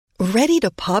Ready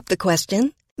to pop the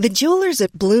question? The jewelers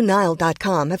at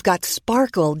BlueNile.com have got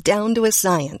sparkle down to a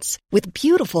science with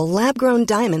beautiful lab-grown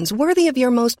diamonds worthy of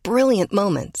your most brilliant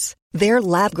moments. Their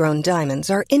lab-grown diamonds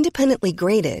are independently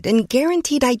graded and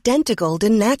guaranteed identical to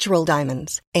natural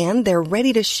diamonds, and they're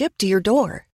ready to ship to your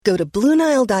door. Go to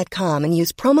BlueNile.com and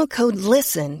use promo code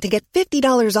LISTEN to get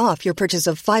 $50 off your purchase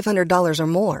of $500 or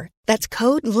more. That's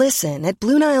code LISTEN at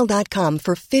BlueNile.com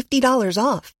for $50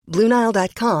 off.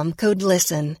 BlueNile.com, code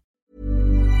LISTEN.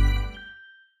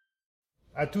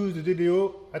 À tous de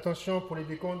DBO, attention pour les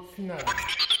décomptes finales.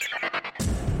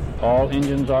 All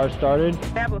engines are started.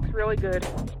 That looks really good.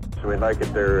 So we'd like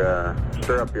it to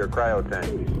stir up your cryo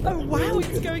tank. Oh wow,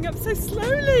 it's going up so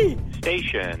slowly.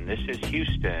 Station, this is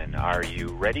Houston. Are you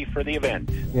ready for the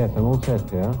event? Yes, I'm all set,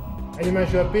 yeah.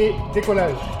 Allumage de AP,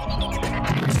 décollage.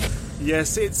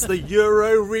 Yes, it's the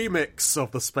Euro remix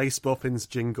of the Space Boffins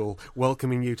jingle,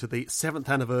 welcoming you to the 7th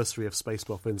anniversary of Space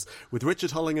Boffins with Richard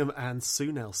Hollingham and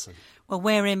Sue Nelson. Well,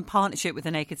 we're in partnership with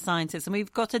The Naked Scientists, and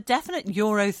we've got a definite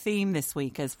Euro theme this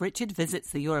week as Richard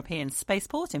visits the European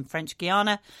spaceport in French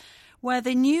Guiana, where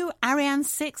the new Ariane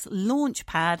 6 launch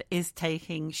pad is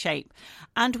taking shape.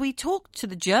 And we talked to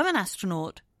the German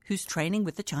astronaut who's training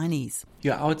with the Chinese.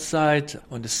 You're outside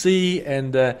on the sea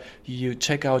and you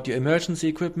check out your emergency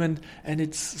equipment, and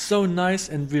it's so nice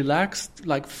and relaxed,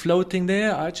 like floating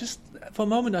there. For a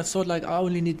moment I thought like I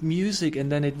only need music and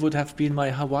then it would have been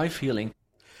my Hawaii feeling.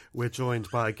 We're joined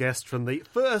by a guest from the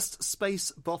first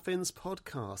Space Boffins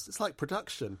podcast. It's like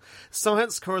production.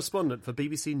 Science correspondent for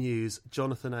BBC News,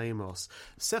 Jonathan Amos.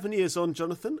 7 years on,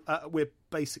 Jonathan, we're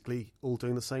basically all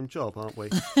doing the same job, aren't we?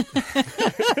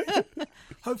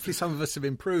 Hopefully some of us have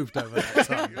improved over that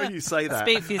time. When you say that.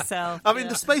 Speak for yourself. I mean,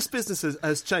 the space business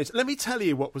has changed. Let me tell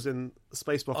you what was in the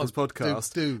Space Boffins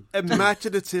podcast.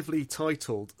 Imaginatively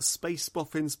titled Space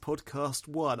Boffins Podcast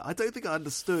 1. I don't think I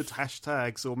understood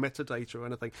hashtags or metadata or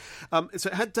anything. So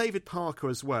it had David Parker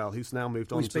as well, who's now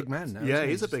moved on. He's a big man now. Yeah,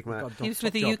 he's a big man. He was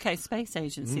with the UK Space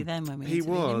Agency then when we interviewed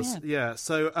him. He was, yeah.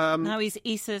 So now he's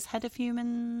ESA's head of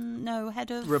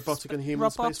robotic and human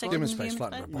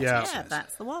spaceflight. Yeah,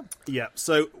 that's the one. Yeah.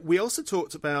 So we also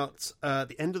talked about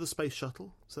the end of the space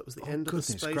shuttle. So that was the end of the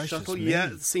space shuttle. Me. Yeah,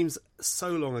 it seems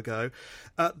so long ago.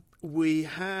 We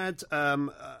had an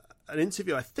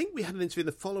interview. I think we had an interview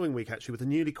the following week, actually, with a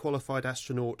newly qualified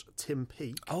astronaut, Tim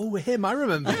Peake. Oh, him! I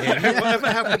remember him.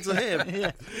 Whatever happened to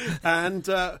him?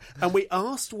 Yeah. And we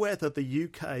asked whether the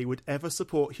UK would ever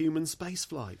support human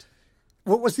spaceflight.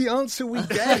 What was the answer we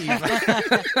gave?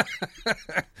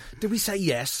 Did we say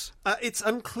yes? It's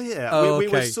unclear. Oh, we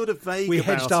were okay. sort of vague we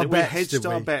about hedged it. Our bets, we hedged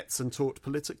our we? bets and talked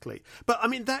politically. But, I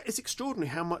mean, that is extraordinary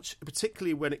how much,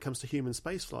 particularly when it comes to human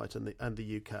spaceflight and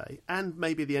the UK, and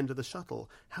maybe the end of the shuttle,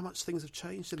 how much things have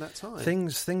changed in that time.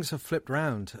 Things have flipped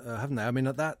round, haven't they? I mean,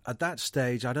 at that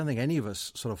stage, I don't think any of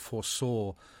us sort of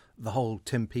foresaw the whole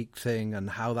Tim Peake thing and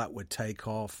how that would take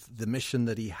off, the mission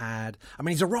that he had. I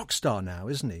mean, he's a rock star now,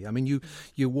 isn't he? I mean,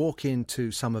 you walk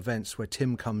into some events where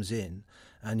Tim comes in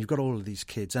and you've got all of these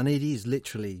kids, and it is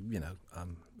literally,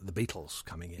 the Beatles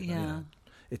coming in. Yeah.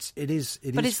 It is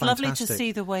But it's fantastic. lovely to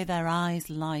see the way their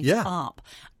eyes light up.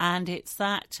 And it's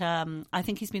that, I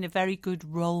think he's been a very good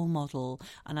role model.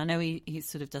 And I know he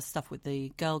sort of does stuff with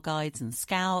the Girl Guides and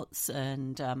Scouts.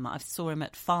 And I saw him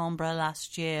at Farnborough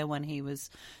last year when he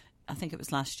was... I think it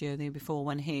was last year, the year before,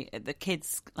 when the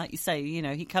kids, like you say,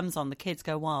 he comes on, the kids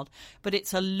go wild. But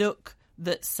it's a look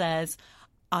that says,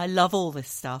 I love all this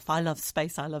stuff. I love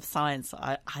space. I love science.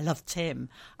 I love Tim.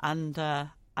 And I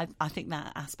think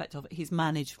that aspect of it, he's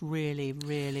managed really,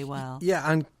 really well.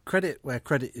 Yeah, and credit where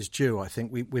credit is due, I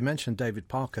think. We mentioned David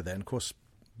Parker then. Of course,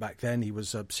 back then he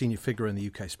was a senior figure in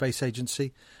the UK Space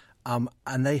Agency.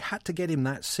 And they had to get him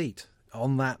that seat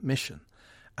on that mission.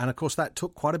 And, of course, that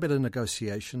took quite a bit of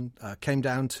negotiation, came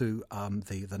down to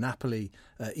the Napoli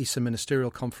ESA Ministerial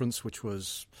Conference, which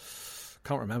was,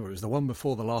 can't remember, it was the one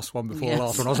before the last one before the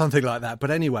last one or something like that.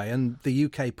 But anyway, and the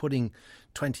UK putting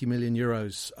 20 million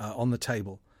euros on the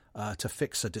table to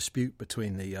fix a dispute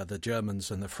between the Germans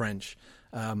and the French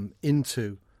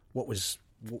into what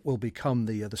will become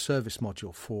the service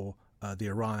module for the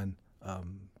Orion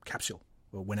capsule,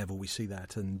 or whenever we see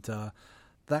that. And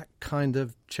that kind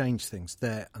of changed things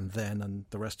there and then, and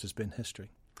the rest has been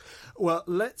history. Well,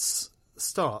 let's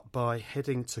start by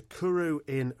heading to Kourou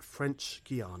in French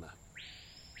Guiana.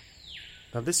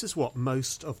 Now, this is what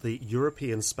most of the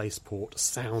European spaceport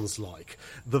sounds like.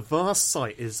 The vast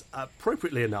site is,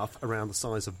 appropriately enough, around the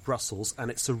size of Brussels,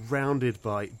 and it's surrounded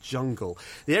by jungle.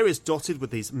 The area is dotted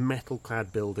with these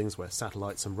metal-clad buildings where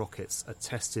satellites and rockets are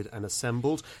tested and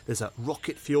assembled. There's a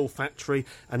rocket fuel factory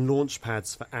and launch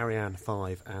pads for Ariane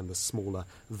 5 and the smaller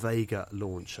Vega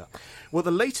launcher. Well,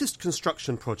 the latest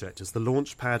construction project is the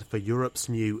launch pad for Europe's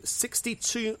new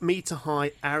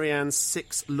 62-metre-high Ariane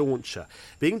 6 launcher,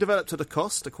 being developed at a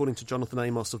cost, according to Jonathan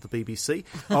Amos of the BBC,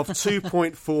 of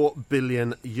 €2.4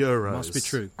 billion. Must be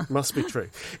true. Must be true.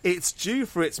 It's due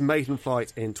for its maiden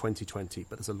flight in 2020,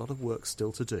 but there's a lot of work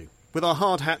still to do. With our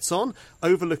hard hats on,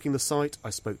 overlooking the site, I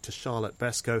spoke to Charlotte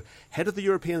Besko, head of the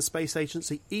European Space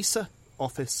Agency ESA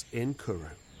office in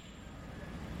Kourou.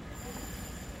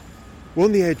 We're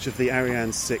on the edge of the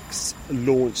Ariane 6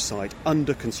 launch site,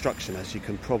 under construction, as you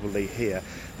can probably hear.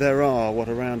 There are,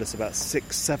 around us, about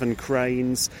 6-7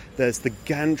 cranes. There's the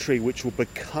gantry, which will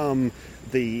become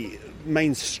the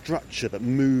main structure that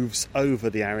moves over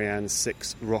the Ariane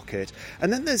 6 rocket.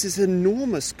 And then there's this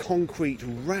enormous concrete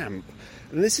ramp.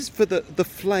 And this is for the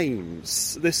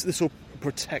flames. This will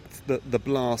protect the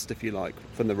blast, if you like,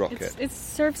 from the rocket. It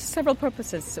serves several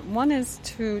purposes. One is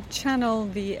to channel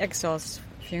the exhaust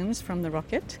fumes from the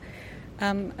rocket.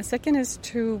 A second is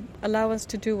to allow us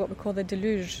to do what we call the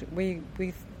deluge. We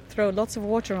throw lots of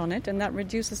water on it, and that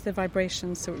reduces the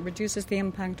vibrations, so it reduces the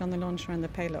impact on the launcher and the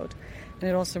payload, and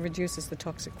it also reduces the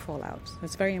toxic fallout. So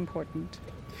it's very important.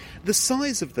 The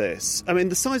size of this,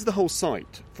 the size of the whole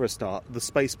site, for a start, the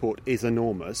spaceport, is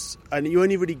enormous, and you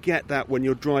only really get that when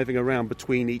you're driving around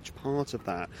between each part of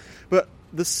that. But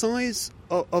the size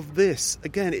of this,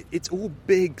 again, it's all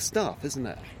big stuff, isn't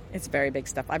it? It's very big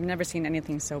stuff. I've never seen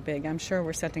anything so big. I'm sure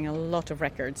we're setting a lot of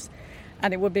records.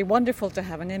 And it would be wonderful to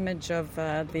have an image of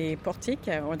the portique,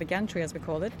 or the gantry as we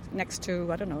call it, next to,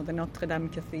 the Notre Dame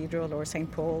Cathedral or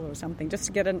St. Paul or something, just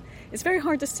to get It's very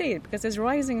hard to see it because it's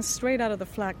rising straight out of the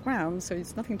flat ground, so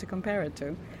it's nothing to compare it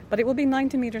to. But it will be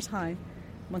 90 metres high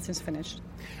once it's finished.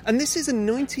 And this is a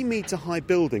 90-metre high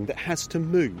building that has to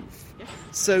move. Yes.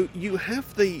 So you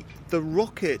have the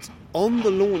rocket on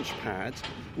the launch pad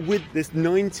with this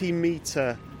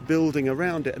 90-metre building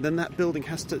around it, and then that building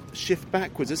has to shift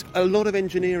backwards. There's a lot of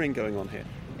engineering going on here.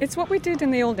 It's what we did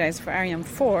in the old days for Ariane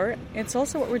 4. It's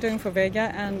also what we're doing for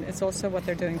Vega, and it's also what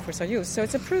they're doing for Soyuz. So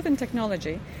it's a proven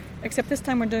technology, except this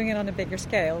time we're doing it on a bigger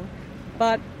scale.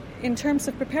 But in terms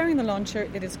of preparing the launcher,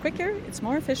 it is quicker, it's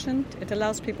more efficient, it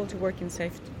allows people to work in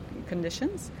safe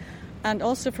conditions, and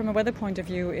also from a weather point of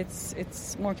view,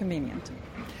 it's more convenient.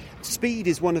 Speed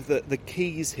is one of the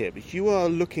keys here, but you are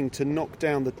looking to knock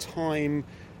down the time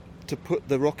to put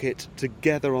the rocket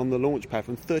together on the launch pad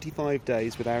from 35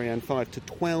 days with Ariane 5 to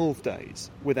 12 days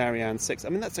with Ariane 6.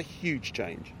 That's a huge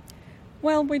change.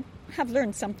 Well, we have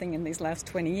learned something in these last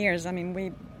 20 years.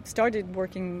 We started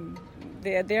working...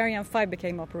 The Ariane 5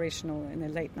 became operational in the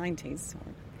late 90s.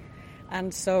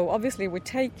 And so, obviously,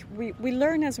 we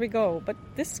learn as we go. But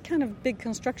this kind of big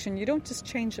construction, you don't just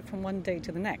change it from one day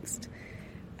to the next.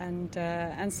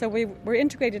 And so we're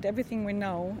integrated everything we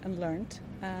know and learned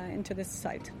into this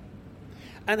site.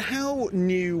 And how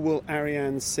new will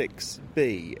Ariane 6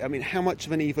 be? How much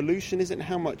of an evolution is it? And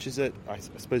how much is it, I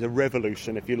suppose, a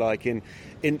revolution, if you like, in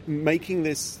making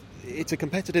this... It's a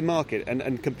competitive market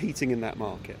and competing in that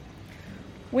market.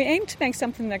 We aim to make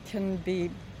something that can be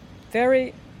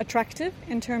very attractive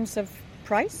in terms of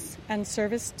price and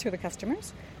service to the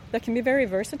customers, that can be very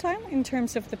versatile in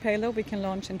terms of the payload we can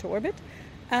launch into orbit,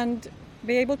 and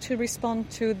be able to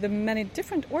respond to the many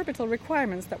different orbital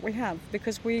requirements that we have,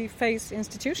 because we face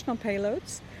institutional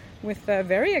payloads with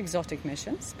very exotic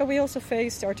missions, but we also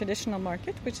face our traditional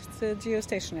market, which is the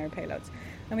geostationary payloads,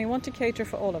 and we want to cater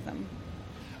for all of them.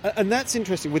 And that's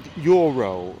interesting with your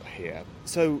role here.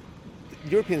 So the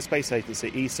European Space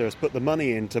Agency, ESA, has put the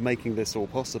money into making this all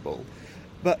possible,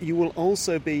 but you will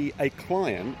also be a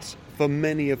client for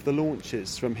many of the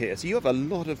launches from here. So you have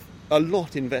a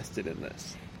lot invested in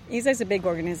this. ESA is a big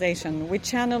organization. We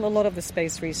channel a lot of the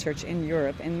space research in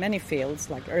Europe in many fields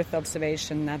like Earth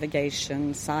observation,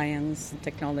 navigation, science,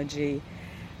 technology.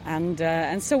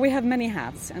 And so we have many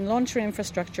hats, and launcher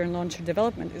infrastructure and launcher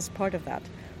development is part of that.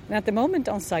 And at the moment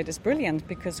on site is brilliant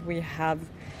because we have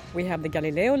the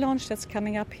Galileo launch that's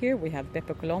coming up here. We have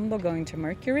Bepi Colombo going to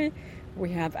Mercury. We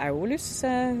have Aeolus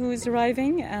who is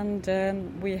arriving,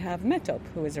 and we have METOP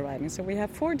who is arriving. So we have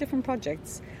 4 different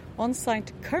projects on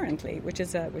site currently, which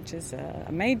is a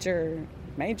major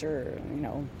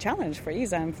challenge for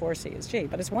ESA and for CSG,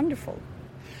 but it's wonderful.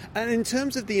 And in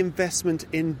terms of the investment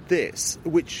in this,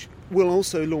 which will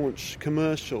also launch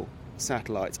commercial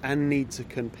satellites and need to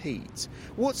compete.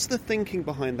 What's the thinking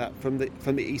behind that from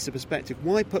the ESA perspective?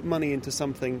 Why put money into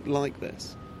something like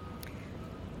this?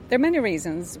 There are many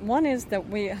reasons. One is that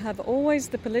we have always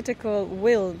the political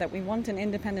will that we want an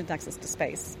independent access to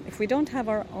space. If we don't have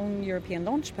our own European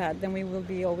launch pad, then we will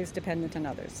be always dependent on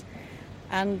others.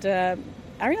 And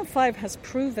Ariane 5 has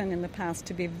proven in the past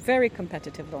to be a very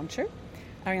competitive launcher.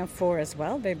 Ariane 4 as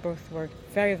well. They both work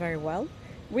very, very well.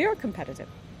 We are competitive,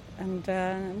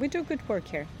 and we do good work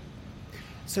here.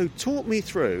 So talk me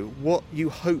through what you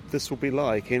hope this will be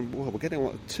like in, we're getting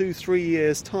 2-3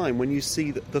 years' time when you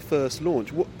see the first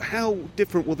launch. How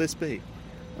different will this be?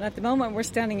 Well, at the moment we're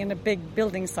standing in a big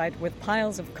building site with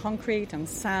piles of concrete and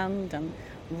sand and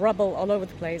rubble all over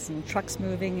the place and trucks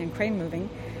moving and crane moving.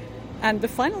 And the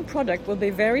final product will be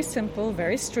very simple,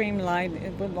 very streamlined.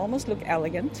 It will almost look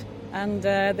elegant. And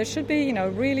there should be,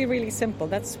 really, really simple.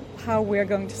 That's how we're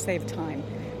going to save time.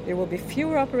 There will be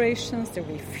fewer operations, there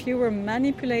will be fewer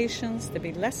manipulations, there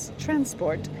will be less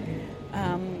transport,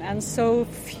 and so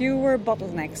fewer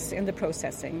bottlenecks in the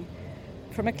processing.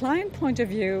 From a client point of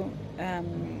view,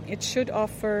 it should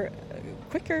offer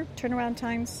quicker turnaround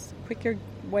times, quicker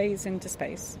ways into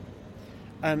space.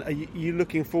 And are you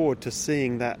looking forward to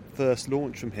seeing that first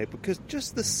launch from here? Because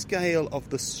just the scale of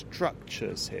the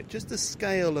structures here, just the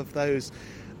scale of those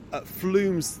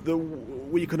flumes,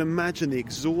 where you can imagine the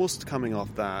exhaust coming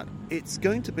off that, it's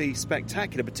going to be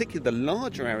spectacular, particularly the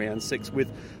larger Ariane 6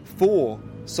 with 4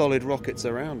 solid rockets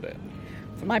around it.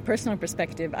 From my personal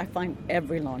perspective, I find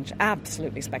every launch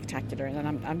absolutely spectacular, and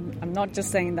I'm not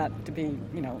just saying that to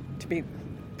be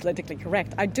politically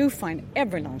correct. I do find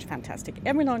every launch fantastic.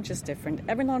 Every launch is different.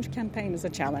 Every launch campaign is a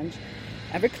challenge.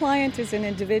 Every client is an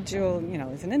individual,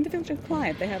 is an individual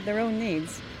client. They have their own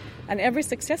needs. And every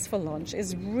successful launch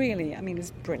is really,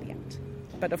 is brilliant.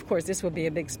 But of course, this will be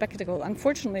a big spectacle.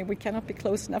 Unfortunately, we cannot be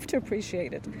close enough to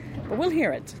appreciate it. But we'll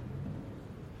hear it.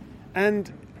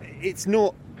 And it's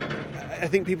not, I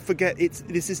think people forget,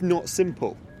 this is not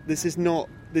simple. This is not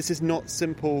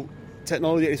simple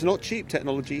technology. It's not cheap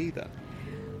technology either.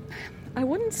 I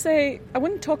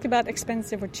wouldn't talk about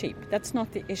expensive or cheap. That's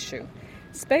not the issue.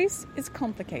 Space is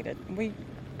complicated.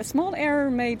 A small error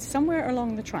made somewhere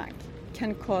along the track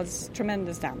can cause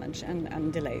tremendous damage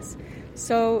and delays.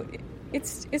 So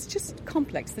it's just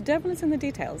complex. The devil is in the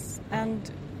details, and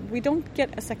we don't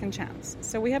get a second chance.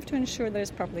 So we have to ensure that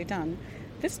it's properly done.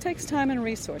 This takes time and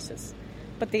resources,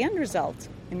 but the end result,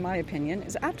 in my opinion,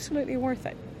 is absolutely worth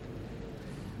it.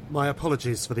 My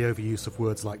apologies for the overuse of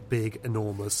words like big,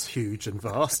 enormous, huge and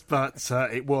vast, but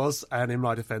it was, and in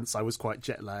my defence, I was quite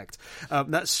jet-lagged.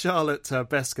 That's Charlotte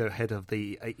Besko, head of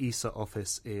the ESA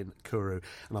office in Kourou,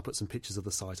 and I'll put some pictures of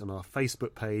the site on our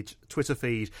Facebook page, Twitter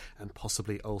feed, and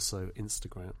possibly also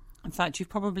Instagram. In fact, you've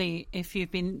probably, if you've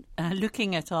been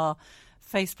looking at our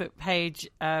Facebook page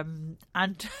and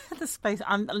the space,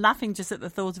 I'm laughing just at the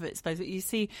thought of it, space, but you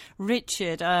see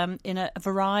Richard in a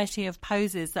variety of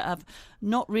poses that have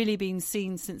not really been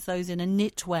seen since those in a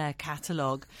knitwear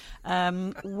catalogue,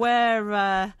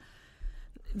 where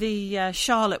the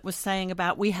Charlotte was saying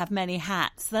about we have many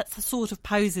hats. That's the sort of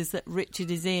poses that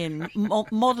Richard is in,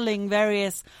 modelling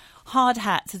various hard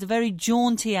hats at a very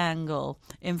jaunty angle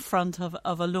in front of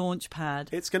a launch pad.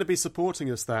 It's going to be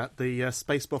supporting us, the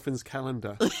Space Boffins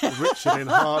calendar. Richard in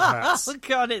hard hats. Oh,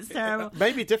 God, it's terrible.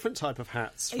 Maybe different type of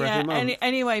hats for every month.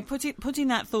 Anyway, putting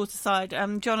that thought aside,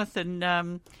 Jonathan,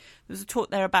 there was a talk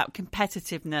there about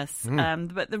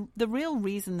competitiveness. But the real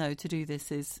reason, though, to do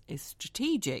this is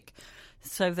strategic,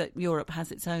 so that Europe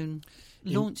has its own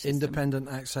launch system. Independent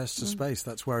access to space,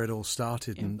 that's where it all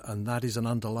started, and that is an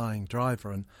underlying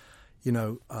driver. And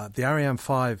the Ariane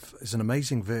 5 is an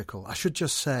amazing vehicle. I should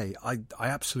just say, I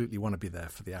absolutely want to be there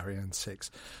for the Ariane 6.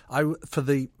 For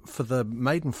the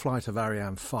maiden flight of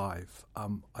Ariane 5,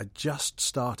 I just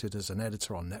started as an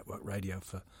editor on network radio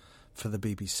for the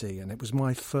BBC, and it was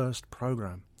my first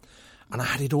programme. And I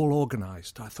had it all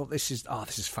organised. I thought, this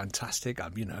is fantastic.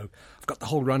 I've got the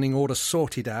whole running order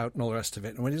sorted out and all the rest of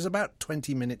it. And when it was about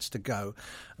 20 minutes to go,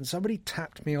 and somebody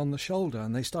tapped me on the shoulder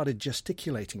and they started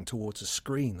gesticulating towards a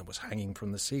screen that was hanging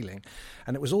from the ceiling.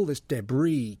 And it was all this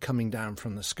debris coming down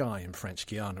from the sky in French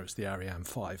Guiana as the Ariane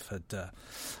 5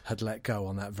 had let go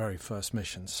on that very first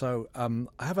mission. So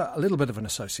I have a little bit of an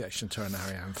association to an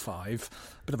Ariane 5,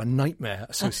 a bit of a nightmare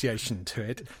association to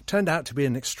it. Turned out to be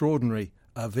an extraordinary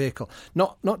vehicle,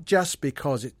 not just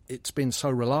because it's been so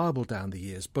reliable down the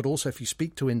years, but also if you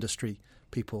speak to industry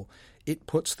people, it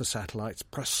puts the satellites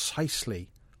precisely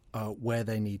where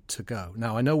they need to go.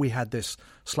 Now, I know we had this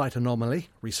slight anomaly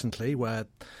recently where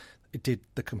it did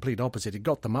the complete opposite. It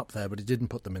got them up there, but it didn't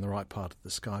put them in the right part of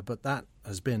the sky. But that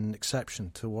has been an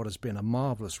exception to what has been a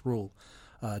marvellous rule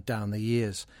down the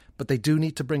years. But they do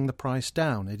need to bring the price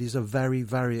down. It is a very,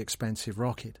 very expensive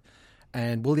rocket.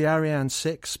 And will the Ariane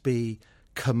 6 be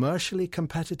commercially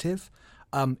competitive?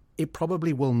 It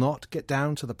probably will not get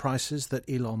down to the prices that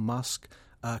Elon Musk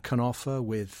can offer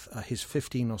with his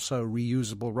 15 or so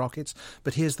reusable rockets.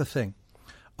 But here's the thing.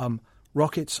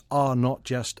 Rockets are not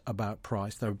just about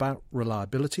price. They're about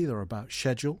reliability. They're about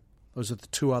schedule. Those are the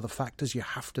two other factors you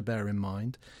have to bear in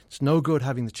mind. It's no good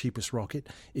having the cheapest rocket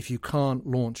if you can't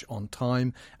launch on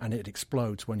time and it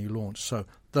explodes when you launch. So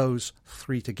those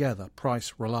three together,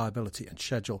 price, reliability and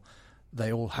schedule,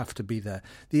 they all have to be there.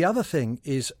 The other thing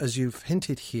is, as you've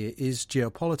hinted here, is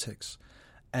geopolitics.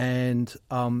 And,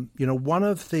 one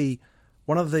of the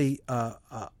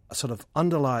sort of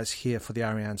underlies here for the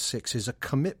Ariane 6 is a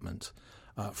commitment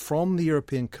from the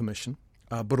European Commission,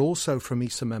 but also from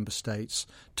ESA member states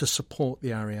to support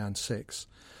the Ariane 6.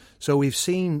 So we've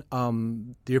seen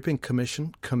the European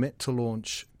Commission commit to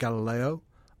launch Galileo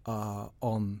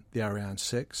on the Ariane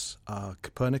 6,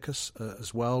 Copernicus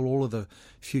as well, all of the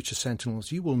future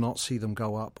Sentinels. You will not see them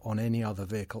go up on any other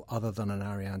vehicle other than an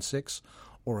Ariane 6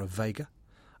 or a Vega.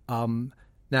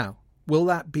 Now, will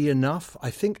that be enough? I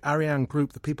think Ariane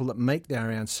Group, the people that make the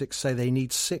Ariane 6, say they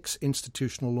need 6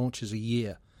 institutional launches a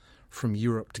year from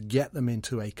Europe to get them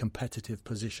into a competitive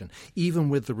position, even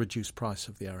with the reduced price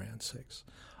of the Ariane 6.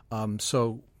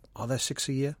 So are there 6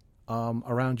 a year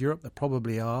around Europe? There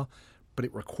probably are, but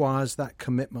it requires that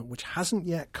commitment, which hasn't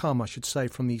yet come, I should say,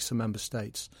 from the ESA member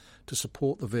states to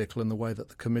support the vehicle in the way that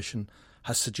the Commission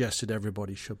has suggested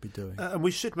everybody should be doing. And we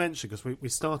should mention, because we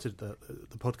started the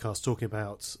podcast talking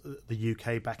about the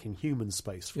UK backing human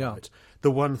space flight. Yeah. The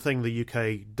one thing the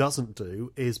UK doesn't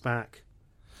do is back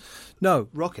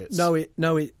rockets. No, it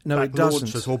doesn't.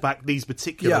 Launchers, or back these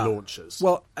particular launchers.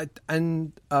 Well,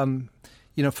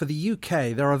 for the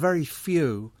UK, there are very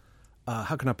few,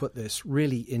 how can I put this,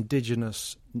 really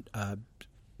indigenous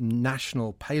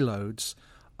national payloads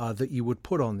that you would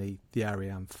put on the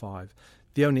Ariane 5.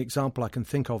 The only example I can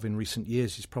think of in recent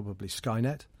years is probably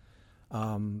Skynet.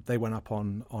 They went up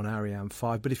on Ariane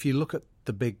 5. But if you look at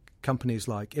the big companies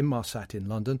like Inmarsat in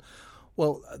London,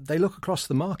 well, they look across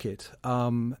the market.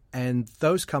 And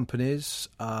those companies,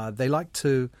 they like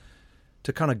to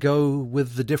kind of go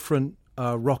with the different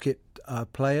rocket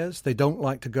players. They don't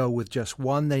like to go with just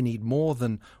one. They need more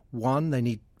than one. They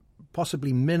need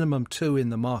possibly minimum 2 in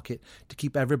the market to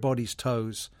keep everybody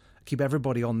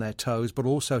on their toes, but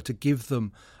also to give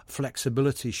them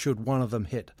flexibility should one of them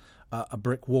hit a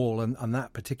brick wall and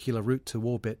that particular route to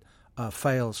orbit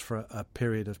fails for a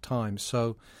period of time.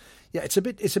 So, yeah, it's a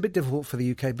bit difficult for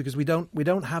the UK because we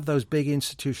don't have those big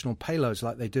institutional payloads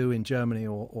like they do in Germany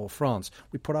or France.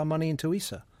 We put our money into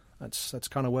ESA. That's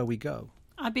kind of where we go.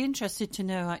 I'd be interested to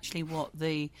know actually what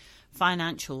the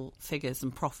financial figures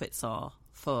and profits are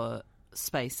for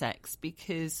SpaceX,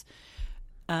 because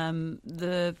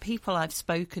the people I've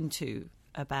spoken to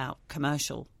about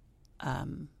commercial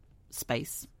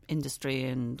space industry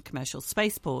and commercial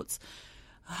spaceports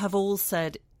have all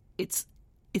said it's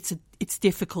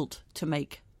difficult to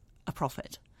make a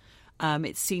profit.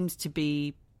 It seems to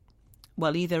be,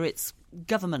 well, either it's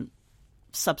government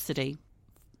subsidy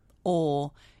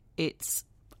or it's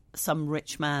some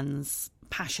rich man's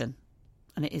passion.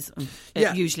 And it is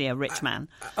usually a rich man.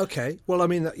 Okay. Well, I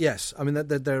mean, yes. I mean,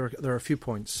 there are a few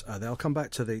points. I'll come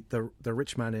back to the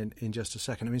rich man in just a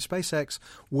second. I mean, SpaceX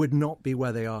would not be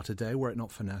where they are today were it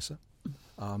not for NASA.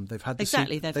 They've had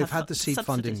the seed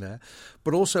funding there,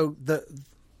 but also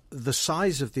the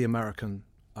size of the American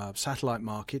satellite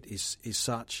market is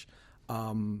such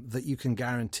that you can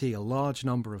guarantee a large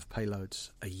number of payloads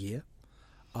a year.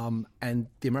 And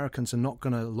the Americans are not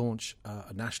going to launch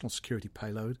a national security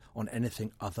payload on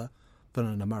anything other than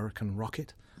an American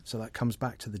rocket. So that comes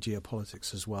back to the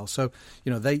geopolitics as well. So,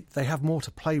 they have more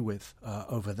to play with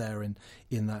over there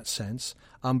in that sense.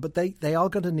 But they are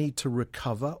going to need to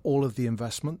recover all of the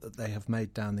investment that they have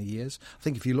made down the years. I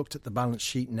think if you looked at the balance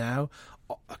sheet now,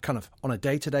 kind of on a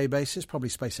day-to-day basis, probably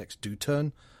SpaceX do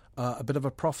turn a bit of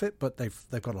a profit, but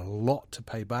they've got a lot to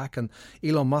pay back. And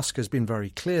Elon Musk has been very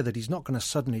clear that he's not going to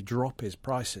suddenly drop his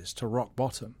prices to rock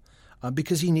bottom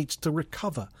because he needs to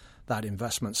recover that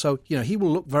investment. So, he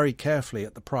will look very carefully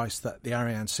at the price that the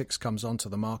Ariane 6 comes onto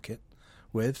the market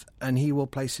with, and he will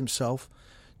place himself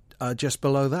just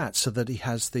below that so that he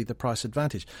has the price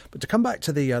advantage. But to come back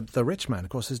to the rich man, of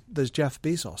course, there's Jeff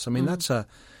Bezos. I mean, that's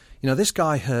this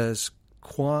guy has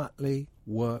quietly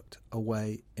worked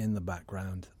away in the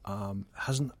background,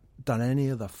 hasn't done any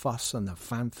of the fuss and the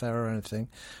fanfare or anything,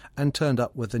 and turned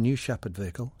up with the new Shepard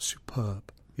vehicle,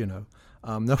 superb, you know.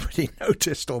 Nobody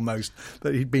noticed almost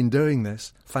that he'd been doing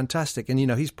this. Fantastic. And, you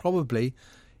know, he's probably,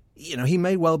 you know, he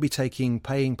may well be taking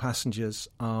paying passengers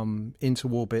into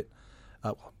orbit,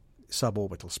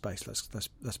 suborbital space,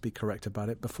 let's be correct about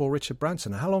it, before Richard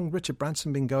Branson. How long Richard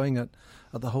Branson been going at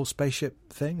the whole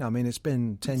spaceship thing? I mean, it's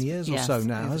been 10 years or so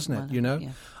now, hasn't it? You know?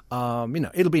 Yeah. You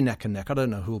know, it'll be neck and neck. I don't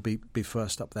know who'll be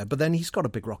first up there. But then he's got a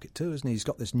big rocket too, isn't he? He's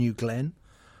got this New Glenn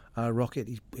rocket.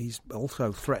 He's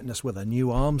also threatened us with a new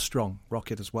Armstrong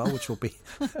rocket as well, which will be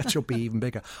even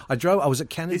bigger. I was at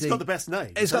Kennedy. He's got the best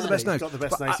name. He's got the best name. He's got the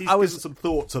best name. He's given some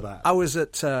thought to that. I was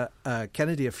at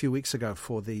Kennedy a few weeks ago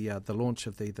for the launch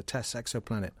of the TESS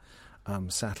exoplanet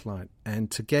satellite, and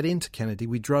to get into Kennedy,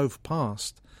 we drove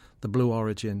past the Blue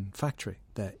Origin factory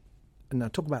there. And now,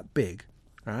 talk about big,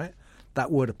 all right?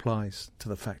 That word applies to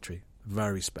the factory.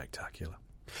 Very spectacular.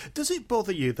 Does it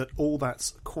bother you that all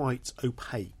that's quite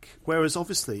opaque? Whereas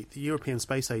obviously the European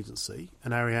Space Agency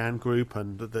and Ariane Group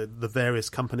and the various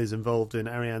companies involved in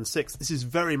Ariane 6, this is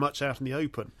very much out in the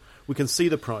open. We can see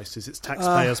the prices. It's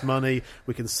taxpayers' money.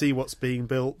 We can see what's being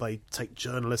built. They take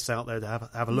journalists out there to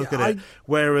have a look at it.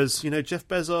 Whereas, you know, Jeff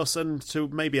Bezos and to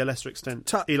maybe a lesser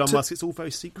extent Elon Musk, it's all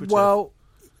very secretive. Well,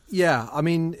 yeah. I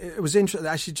mean, it was interesting.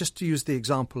 Actually, just to use the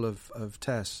example of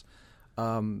TESS,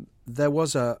 there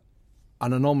was an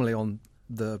anomaly on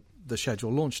the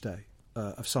scheduled launch day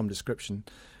of some description,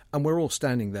 and we're all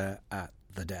standing there at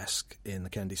the desk in the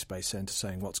Kennedy Space Center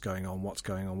saying, what's going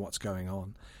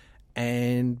on?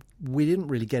 And we didn't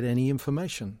really get any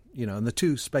information, you know, and the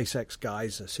two SpaceX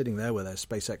guys are sitting there with their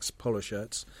SpaceX polo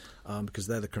shirts because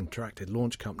they're the contracted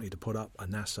launch company to put up a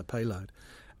NASA payload.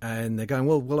 And they're going,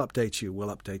 well, we'll update you.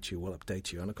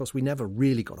 And, of course, we never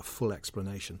really got a full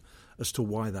explanation as to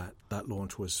why that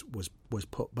launch was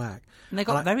put back. And they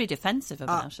got very defensive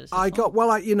about it. I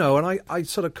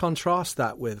sort of contrast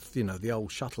that with, you know, the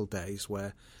old shuttle days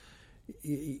where,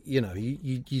 you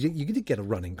did get a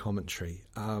running commentary.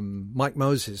 Mike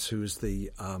Moses, who was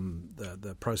the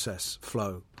process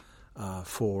flow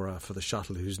for the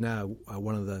shuttle, who's now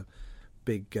one of the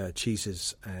big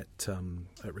cheeses at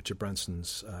Richard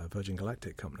Branson's Virgin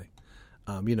Galactic company.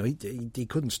 He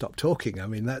couldn't stop talking. I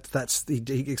mean,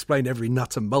 he explained every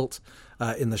nut and bolt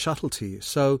in the shuttle to you.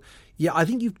 So, yeah, I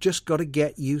think you've just got to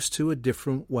get used to a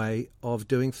different way of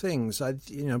doing things.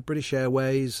 British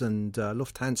Airways and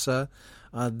Lufthansa,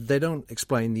 they don't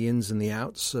explain the ins and the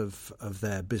outs of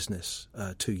their business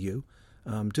to you,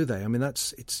 do they? I mean,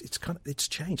 it's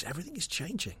changed. Everything is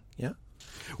changing. Yeah.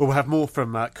 Well, we'll have more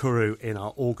from Kuru in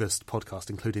our August podcast,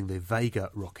 including the Vega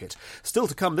rocket. Still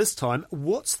to come this time,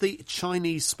 what's the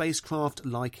Chinese spacecraft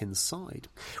like inside?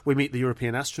 We meet the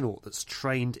European astronaut that's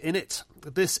trained in it.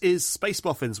 This is Space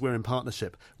Boffins. We're in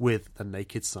partnership with The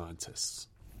Naked Scientists.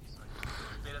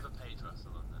 Bit of a page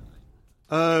rustle on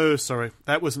that. Oh, sorry.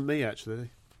 That wasn't me,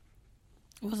 actually.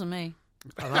 It wasn't me.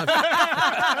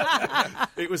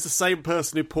 It was the same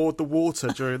person who poured the water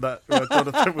during that when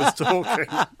Jonathan was talking.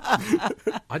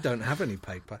 I don't have any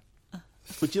paper.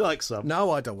 Would you like some? No,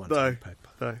 I don't want any paper.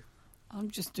 No. I'm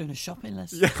just doing a shopping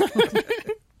list. Yeah.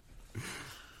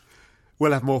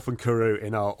 We'll have more from Kuru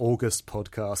in our August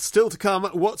podcast. Still to come,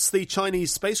 what's the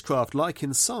Chinese spacecraft like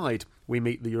inside? We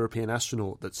meet the European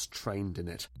astronaut that's trained in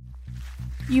it.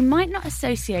 You might not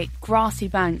associate grassy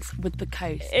banks with the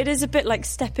coast. It is a bit like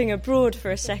stepping abroad for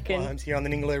a second. I'm here on the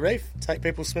Ningaloo Reef. Take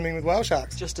people swimming with whale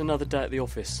sharks. Just another day at the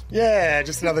office. Yeah,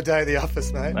 just another day at the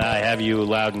office, mate. I have you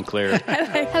loud and clear.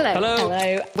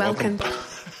 Hello. Welcome.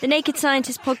 The Naked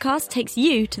Scientist podcast takes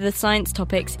you to the science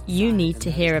topics you need to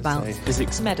hear about.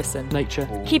 Physics, medicine, nature.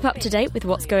 Keep up to date with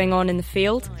what's going on in the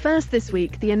field. First this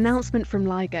week, the announcement from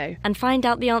LIGO. And find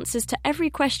out the answers to every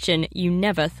question you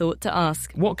never thought to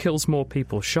ask. What kills more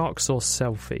people, sharks or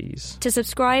selfies? To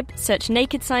subscribe, search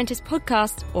Naked Scientist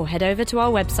Podcast or head over to our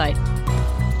website.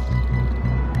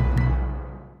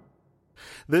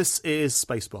 This is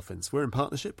Space Boffins. We're in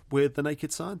partnership with The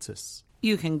Naked Scientists.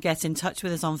 You can get in touch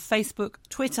with us on Facebook,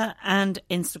 Twitter and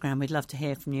Instagram. We'd love to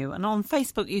hear from you. And on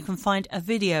Facebook, you can find a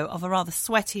video of a rather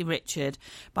sweaty Richard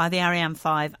by the Ariane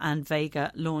 5 and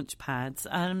Vega launch pads.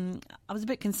 I was a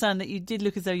bit concerned that you did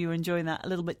look as though you were enjoying that a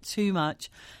little bit too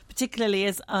much, particularly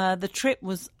as the trip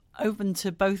was open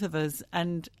to both of us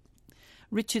and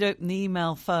Richard opened the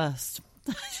email first.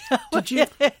 Did you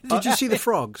see the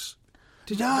frogs?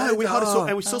 No, we hardly saw,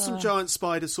 and we saw some giant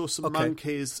spiders, saw some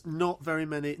monkeys, not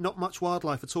much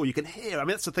wildlife at all. You can hear, I mean,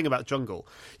 that's the thing about jungle.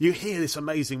 You hear this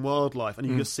amazing wildlife and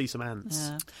you just see some ants.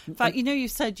 Yeah. In fact, you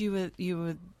said you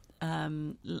were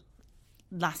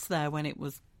last there when it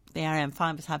was the Ariane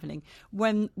 5 was happening.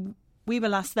 When we were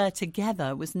last there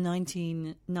together was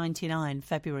 1999,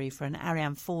 February, for an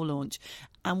Ariane 4 launch.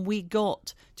 And we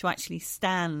got to actually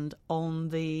stand on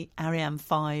the Ariane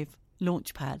 5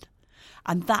 launch pad.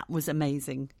 And that was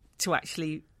amazing to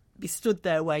actually be stood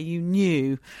there where you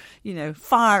knew,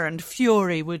 fire and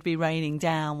fury would be raining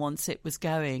down once it was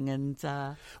going. And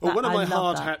one of my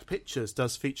hard hat pictures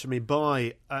does feature me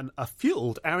by a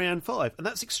fueled Ariane 5, and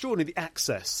that's extraordinary, the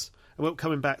access. And we're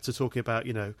coming back to talking about,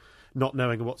 not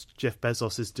knowing what Jeff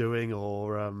Bezos is doing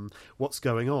or what's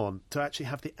going on, to actually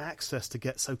have the access to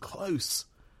get so close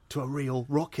to a real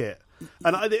rocket.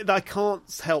 And I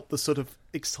can't help the sort of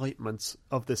excitement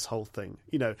of this whole thing.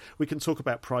 We can talk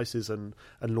about prices and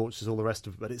launches, all the rest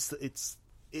of it, but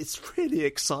it's really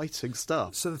exciting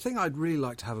stuff. So the thing I'd really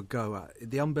like to have a go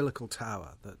at, the umbilical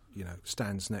tower that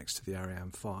stands next to the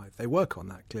Ariane 5. They work on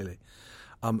that clearly,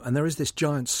 and there is this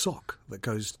giant sock that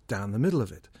goes down the middle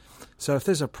of it. So if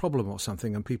there's a problem or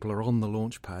something and people are on the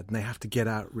launch pad and they have to get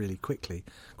out really quickly,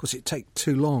 of course it takes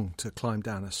too long to climb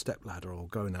down a step ladder or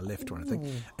go in a lift or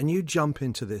anything, and you jump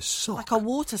into this sock. Like a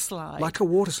water slide. Like a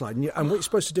water slide. And what you're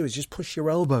supposed to do is just push your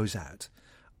elbows out,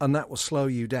 and that will slow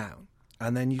you down.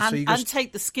 And then and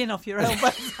take the skin off your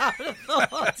elbows out of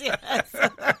thought, yes.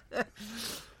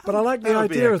 But I like the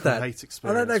idea of that.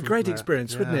 I like that great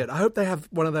experience, wouldn't it? I hope they have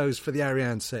one of those for the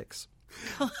Ariane 6.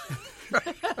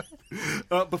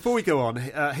 Before we go on,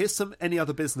 here's any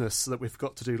other business that we've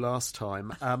got to do last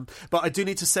time. But I do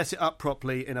need to set it up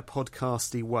properly in a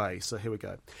podcasty way. So here we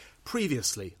go.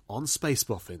 Previously on Space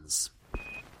Boffins.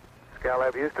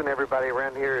 Skylab Houston, everybody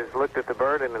around here has looked at the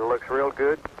bird and it looks real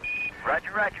good.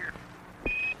 Roger, roger.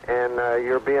 And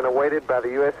you're being awaited by the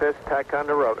USS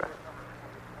Ticonderoga.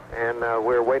 And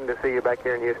we're waiting to see you back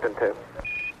here in Houston, too.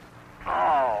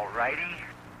 All righty.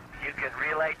 You can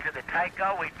relay to the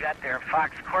Tycho. We've got their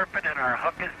Fox Corpin and our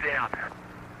hook is down.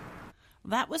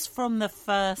 That was from the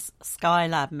first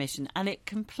Skylab mission, and it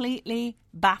completely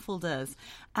baffled us.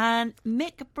 And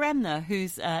Mick Bremner,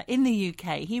 who's in the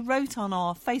UK, he wrote on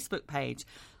our Facebook page,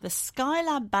 the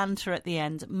Skylab banter at the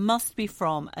end must be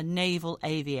from a naval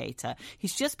aviator.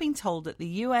 He's just been told that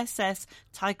the USS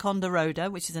Ticonderoga,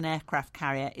 which is an aircraft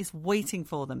carrier, is waiting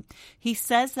for them. He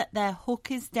says that their hook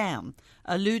is down,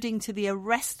 alluding to the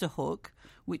arrestor hook,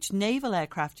 which naval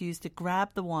aircraft use to grab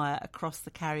the wire across the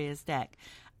carrier's deck.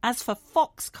 As for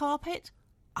Fox Carpet,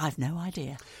 I've no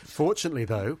idea. Fortunately,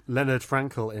 though, Leonard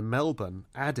Frankel in Melbourne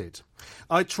added,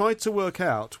 I tried to work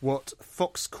out what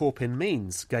Fox Corpin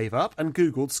means, gave up, and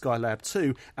Googled Skylab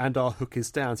 2 and our hook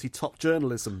is down. See, top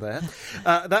journalism there.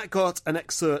 That got an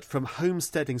excerpt from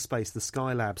Homesteading Space, the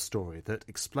Skylab story, that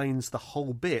explains the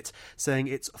whole bit, saying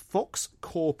it's Fox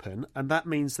Corpin, and that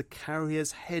means the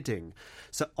carrier's heading.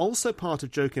 So also part of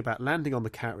joking about landing on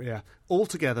the carrier,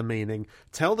 altogether meaning,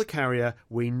 tell the carrier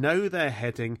we know they're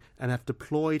heading and have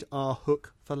deployed our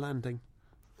hook for landing.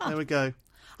 Oh. There we go.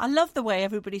 I love the way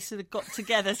everybody sort of got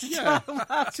together to try and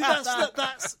work See,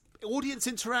 that's audience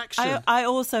interaction. I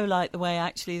also like the way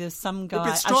actually there's some guy. We've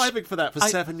been striving for that for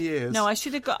 7 years. No, I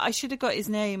should have got his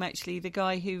name actually. The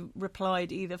guy who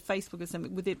replied either Facebook or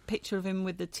something with a picture of him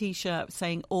with the T-shirt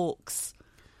saying "Orcs."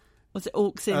 Was it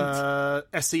Orcs in?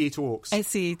 SCE to Orcs.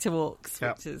 SCE to Orcs,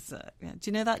 yep. Which is... Do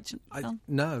you know that, John?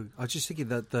 No, I was just thinking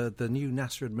that the new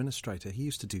NASA administrator, he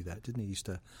used to do that, didn't he? He used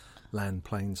to land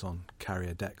planes on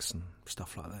carrier decks and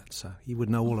stuff like that, so he would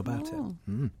know all about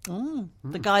it.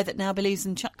 The guy that now believes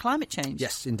in climate change.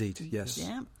 Yes, indeed, yes.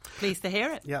 Yeah, pleased to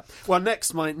hear it. Yeah. Well,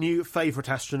 next, my new favourite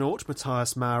astronaut,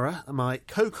 Matthias Maurer, my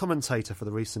co-commentator for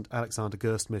the recent Alexander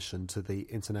Gerst mission to the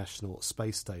International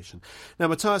Space Station. Now,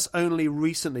 Matthias only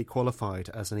recently qualified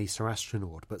as an ESA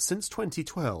astronaut, but since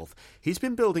 2012, he's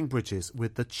been building bridges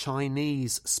with the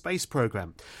Chinese space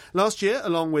programme. Last year,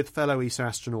 along with fellow ESA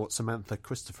astronaut Samantha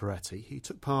Cristoforetti, he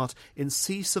took part in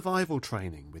sea survival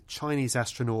training with Chinese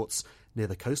astronauts near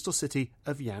the coastal city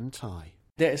of Yantai.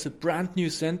 There is a brand new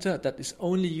center that is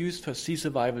only used for sea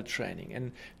survival training.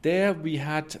 And there we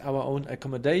had our own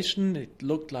accommodation. It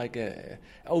looked like an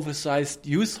oversized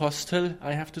youth hostel,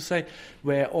 I have to say,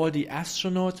 where all the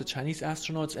astronauts, the Chinese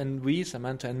astronauts, and we,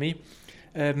 Samantha and me,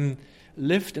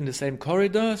 lived in the same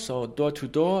corridor, so door to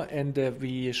door, and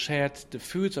we shared the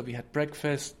food, so we had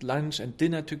breakfast, lunch and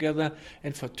dinner together,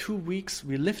 and for 2 weeks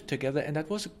we lived together, and that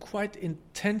was a quite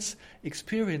intense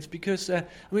experience because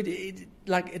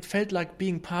it felt like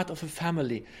being part of a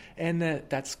family, and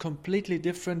that's completely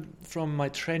different from my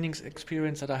training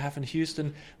experience that I have in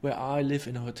Houston, where I live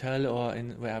in a hotel or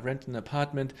where I rent an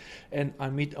apartment, and I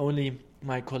meet only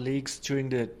my colleagues during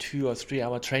the 2 or 3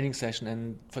 hour training session,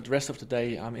 and for the rest of the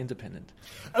day I'm independent.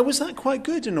 Was that quite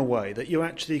good in a way that you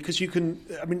actually, because you can,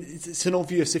 I mean, it's an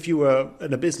obvious, if you were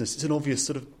in a business, it's an obvious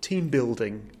sort of team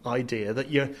building idea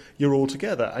that you're all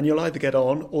together and you'll either get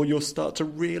on or you'll start to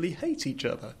really hate each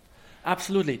other.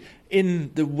 Absolutely. In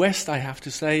the West, I have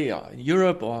to say, in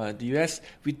Europe or the US,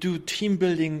 we do team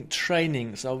building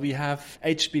training. So we have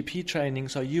HBP training,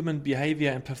 so human behavior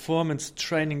and performance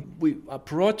training. We are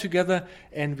brought together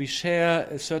and we share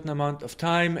a certain amount of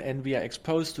time, and we are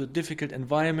exposed to a difficult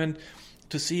environment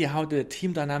to see how the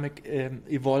team dynamic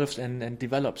evolves and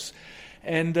develops.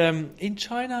 And in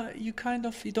China, you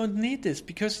don't need this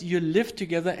because you live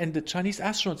together, and the Chinese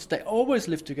astronauts, they always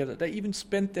live together. They even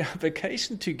spend their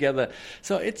vacation together.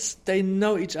 So they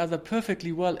know each other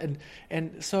perfectly well.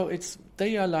 And so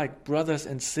they are like brothers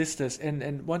and sisters.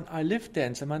 And when I lived there,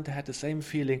 and Samantha had the same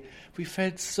feeling, we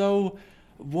felt so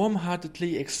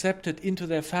warm-heartedly accepted into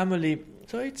their family.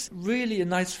 So it's really a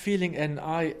nice feeling, and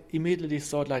I immediately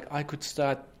thought like I could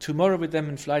start tomorrow with them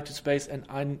and fly to space, and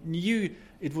I knew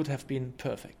it would have been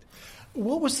perfect.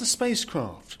 What was the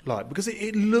spacecraft like? Because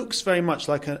it looks very much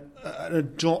like an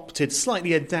adopted,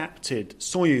 slightly adapted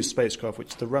Soyuz spacecraft,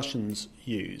 which the Russians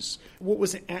use. What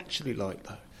was it actually like,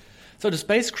 though? So the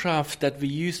spacecraft that we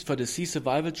used for the sea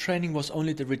survival training was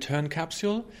only the return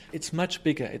capsule. It's much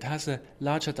bigger. It has a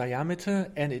larger diameter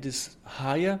and it is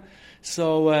higher.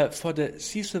 So for the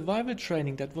sea survival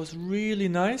training, that was really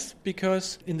nice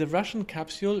because in the Russian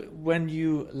capsule, when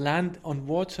you land on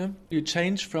water, you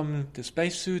change from the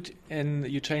spacesuit and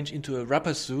you change into a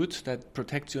rubber suit that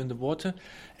protects you in the water.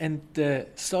 And the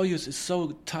Soyuz is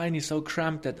so tiny, so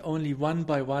cramped that only one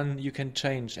by one you can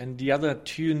change. And the other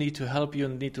two need to help you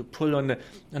and need to pull on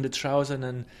the trouser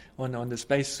and on the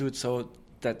spacesuit so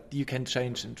that you can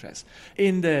change and dress.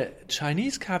 In the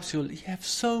Chinese capsule, you have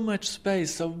so much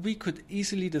space, so we could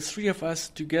easily, the three of us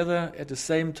together at the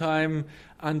same time,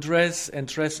 undress and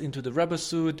dress into the rubber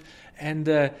suit. And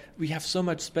we have so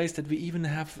much space that we even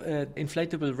have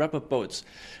inflatable rubber boats,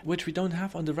 which we don't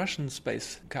have on the Russian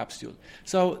space capsule.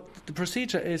 So the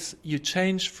procedure is you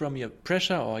change from your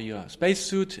pressure or your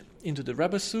spacesuit into the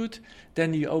rubber suit,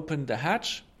 then you open the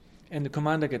hatch, and the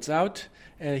commander gets out.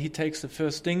 He takes the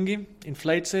first dinghy,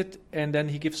 inflates it, and then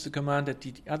he gives the command that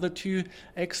the other two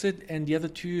exit, and the other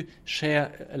two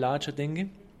share a larger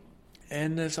dinghy.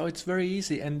 And so it's very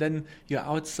easy. And then you're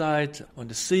outside on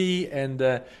the sea,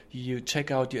 and you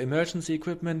check out your emergency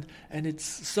equipment, and it's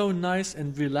so nice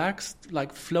and relaxed,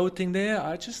 like floating there.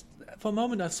 For a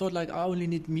moment, I thought like I only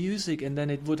need music, and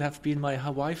then it would have been my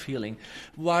Hawaii feeling.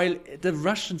 While the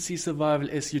Russian sea survival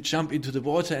is you jump into the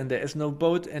water and there is no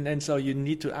boat, and so you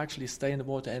need to actually stay in the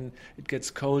water, and it gets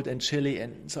cold and chilly,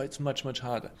 and so it's much, much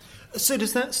harder. So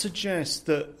does that suggest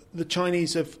that the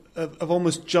Chinese have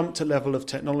almost jumped a level of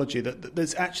technology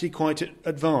that's actually quite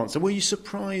advanced? And were you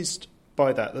surprised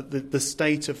by that, the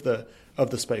state of the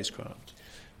spacecraft?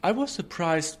 I was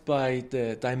surprised by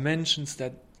the dimensions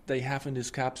that they have in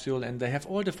this capsule, and they have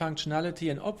all the functionality,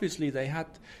 and obviously they had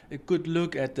a good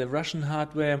look at the Russian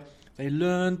hardware. They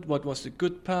learned what was the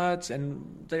good parts,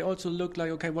 and they also looked like,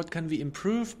 okay, what can we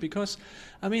improve? Because,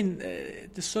 I mean,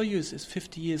 the Soyuz is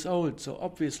 50 years old, so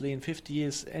obviously in 50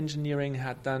 years engineering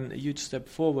had done a huge step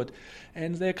forward,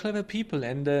 and they're clever people,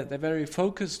 and they're very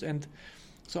focused, and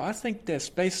so I think their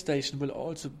space station will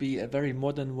also be a very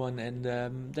modern one,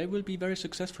 and they will be very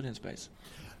successful in space.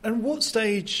 And what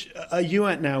stage are you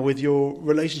at now with your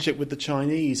relationship with the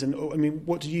Chinese? And I mean,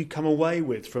 what did you come away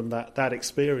with from that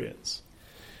experience?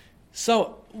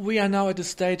 So we are now at a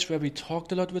stage where we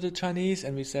talked a lot with the Chinese,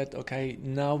 and we said, okay,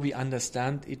 now we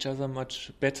understand each other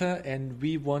much better, and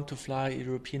we want to fly a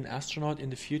European astronaut in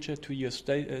the future to your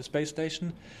space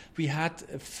station. We had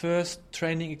a first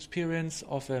training experience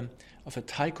of a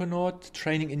taikonaut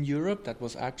training in Europe. That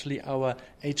was actually our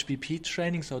HBP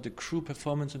training, so the crew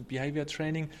performance and behavior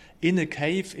training in a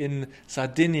cave in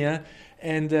Sardinia.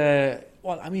 And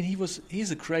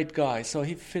he's a great guy, so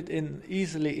he fit in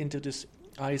easily into this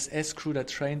ISS crew that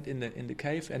trained in the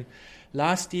cave. And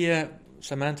last year,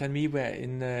 Samantha and me were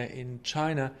in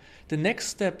China. The next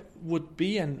step would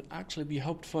be, and actually we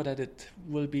hoped for that it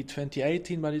will be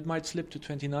 2018, but it might slip to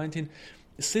 2019.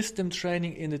 System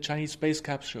training in the Chinese space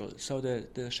capsule. So the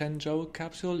Shenzhou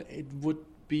capsule, it would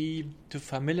be to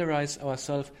familiarize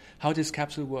ourselves how this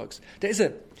capsule works. There is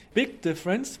a big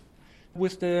difference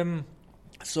with the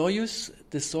Soyuz.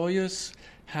 The Soyuz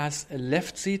has a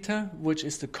left-seater, which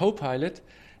is the co-pilot,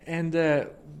 and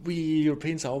we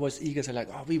Europeans are always eager, so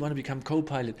we want to become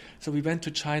co-pilot. So we went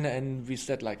to China and we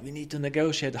said, we need to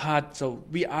negotiate hard. So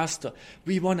we asked her,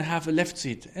 we want to have a left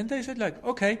seat. And they said,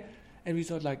 okay. And we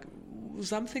thought,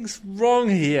 something's wrong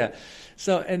here.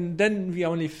 So, and then we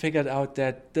only figured out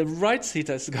that the right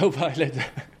seater is the co-pilot.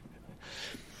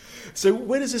 So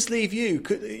where does this leave you?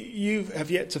 You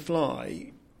have yet to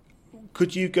fly.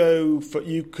 Could you go for?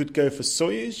 You could go for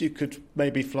Soyuz. You could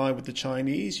maybe fly with the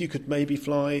Chinese. You could maybe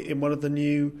fly in one of the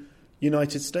new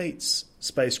United States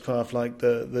spacecraft, like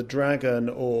the Dragon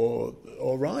or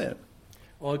Orion.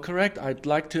 All correct. I'd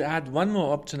like to add one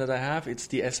more option that I have. It's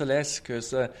the SLS,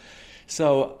 because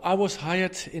so I was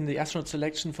hired in the astronaut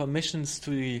selection for missions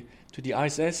to the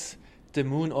ISS, the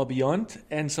Moon or beyond,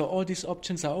 and so all these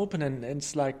options are open, and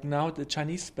it's like now the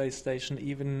Chinese space station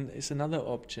even is another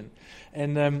option,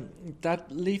 and that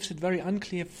leaves it very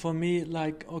unclear for me,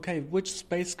 like, okay, which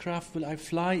spacecraft will I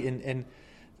fly in? And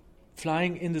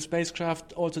flying in the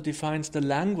spacecraft also defines the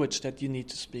language that you need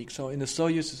to speak. So in the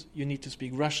Soyuz you need to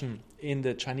speak Russian. In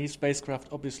the Chinese spacecraft,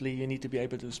 obviously you need to be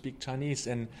able to speak Chinese,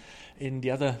 and in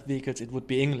the other vehicles it would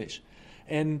be English.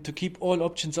 And to keep all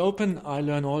options open, I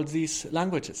learn all these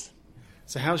languages.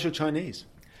 So how's your Chinese?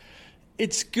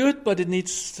 It's good, but it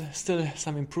needs still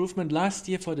some improvement. Last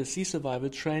year for the sea survival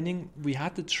training, we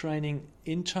had the training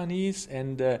in Chinese,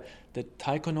 and the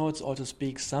taikonauts also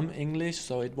speak some English,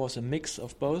 so it was a mix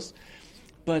of both.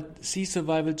 But sea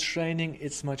survival training,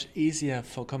 it's much easier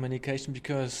for communication,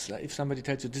 because if somebody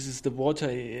tells you this is the water,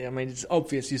 I mean, it's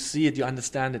obvious, you see it, you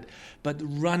understand it. But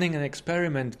running an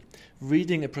experiment,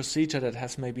 reading a procedure that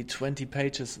has maybe 20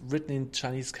 pages written in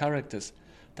Chinese characters,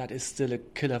 that is still a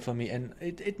killer for me, and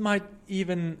it might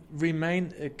even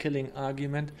remain a killing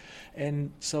argument.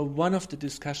 And so one of the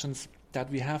discussions that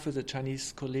we have with the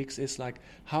Chinese colleagues is like,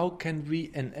 how can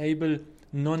we enable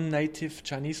non-native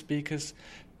Chinese speakers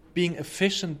being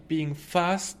efficient, being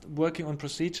fast, working on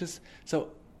procedures?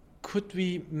 So could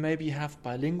we maybe have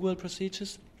bilingual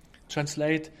procedures,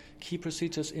 translate key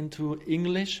procedures into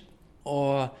English,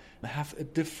 or have a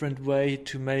different way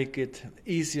to make it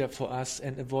easier for us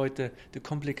and avoid the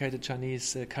complicated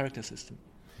Chinese character system?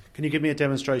 Can you give me a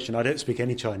demonstration? I don't speak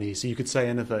any Chinese, so you could say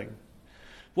anything.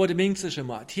 我的名字是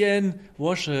马天，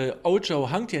我是欧洲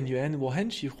航天员，我很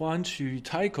喜欢去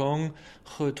太空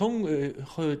和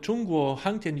中国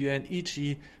航天员一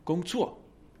起工作。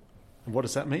 And what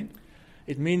does that mean?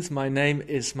 It means my name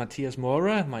is Matthias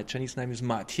Maurer. My Chinese name is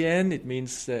Ma Tian. It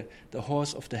means the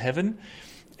horse of the heaven.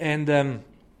 And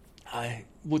I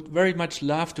would very much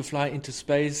love to fly into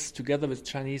space together with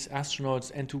Chinese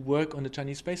astronauts and to work on the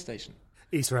Chinese space station.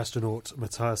 ESA astronaut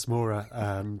Matthias Maurer,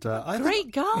 and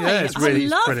great guy. Yeah, it's really I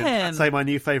love brilliant. him. I'd say my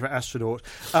new favourite astronaut.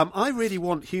 I really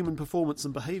want human performance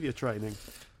and behaviour training.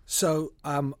 So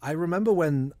I remember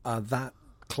when that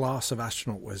class of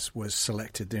astronaut was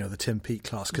selected, the Tim Peake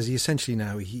class, because he essentially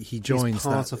now he joins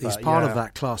he's part of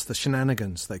that class, the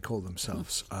shenanigans they call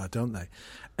themselves, don't they?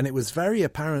 And it was very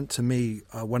apparent to me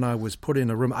when I was put in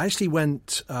a room. I actually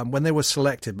went when they were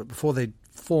selected, but before they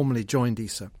formally joined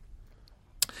ESA.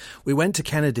 We went to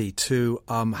Kennedy to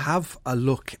have a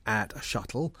look at a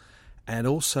shuttle and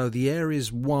also the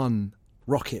Ares 1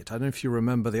 rocket. I don't know if you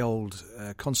remember the old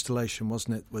Constellation,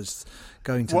 wasn't it? Was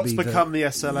going to What's become the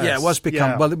SLS? Yeah, it was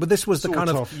become. Yeah. Well, but this was the kind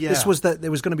of. Yeah. This was that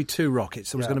there was going to be two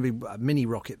rockets. There was going to be a mini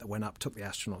rocket that went up, took the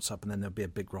astronauts up, and then there'd be a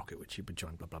big rocket which you would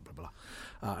join. Blah blah blah blah,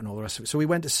 and all the rest of it. So we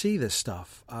went to see this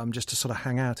stuff just to sort of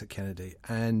hang out at Kennedy,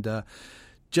 and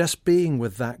just being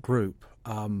with that group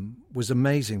was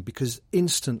amazing because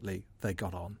instantly they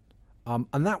got on,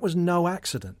 and that was no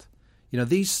accident.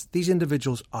 These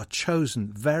individuals are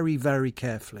chosen very, very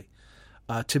carefully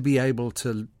to be able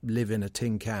to live in a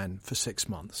tin can for 6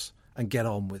 months and get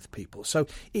on with people. So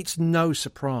it's no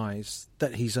surprise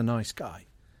that he's a nice guy,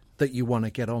 that you want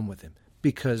to get on with him,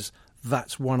 because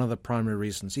that's one of the primary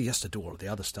reasons. He has to do all of the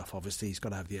other stuff, obviously. He's got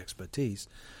to have the expertise.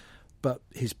 But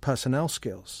his personnel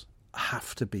skills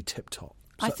have to be tip-top.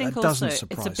 So I think also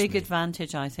it's a big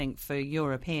advantage, I think, for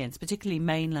Europeans, particularly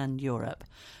mainland Europe,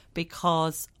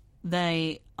 because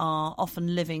they are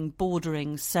often living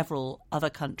bordering several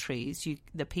other countries.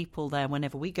 The people there,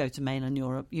 whenever we go to mainland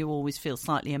Europe, you always feel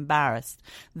slightly embarrassed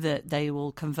that they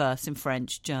will converse in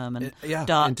French, German,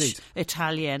 Dutch, indeed.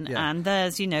 Italian. Yeah. And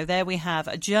there we have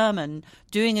a German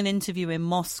doing an interview in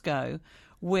Moscow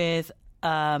with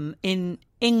in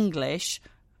English,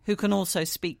 who can also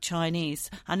speak Chinese.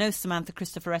 I know Samantha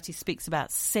Cristoforetti speaks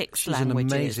about 6 languages.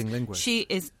 She's an amazing linguist. She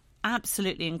is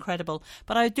absolutely incredible.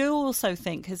 But I do also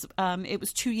think, because it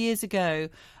was 2 years ago,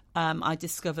 I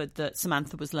discovered that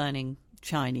Samantha was learning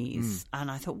Chinese,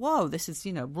 and I thought, whoa, this is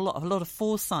a lot of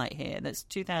foresight here. That's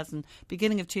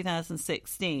beginning of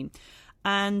 2016,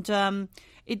 and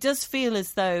it does feel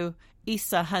as though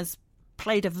ESA has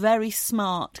played a very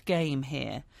smart game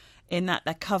here. in that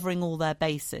they're covering all their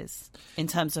bases in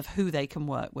terms of who they can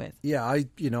work with. Yeah,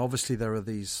 obviously there are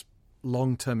these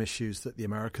long-term issues that the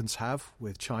Americans have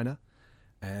with China.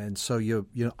 And so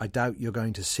I doubt you're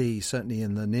going to see, certainly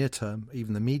in the near term,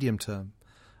 even the medium term,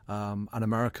 an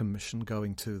American mission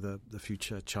going to the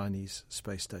future Chinese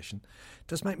space station. It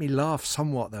does make me laugh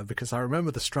somewhat, though, because I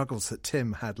remember the struggles that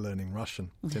Tim had learning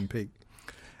Russian, Tim Peake.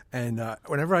 And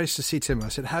whenever I used to see Tim, I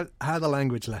said, how are the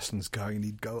language lessons going? And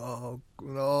he'd go,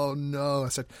 oh, no. I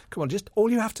said, come on, just all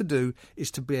you have to do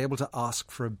is to be able to ask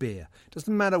for a beer. It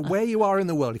doesn't matter where you are in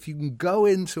the world. If you can go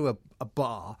into a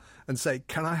bar and say,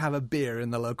 can I have a beer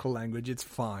in the local language, it's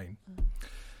fine.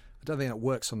 I don't think that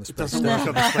works on the space station. Work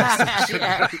on the space station.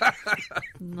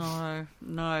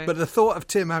 No. But the thought of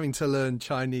Tim having to learn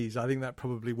Chinese, I think that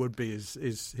probably would be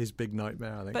his big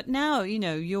nightmare, I think. But now,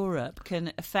 Europe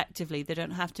can effectively, they don't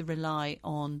have to rely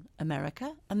on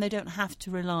America and they don't have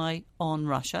to rely on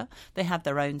Russia. They have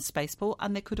their own spaceport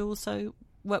and they could also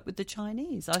work with the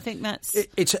Chinese. I think that's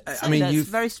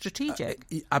very strategic.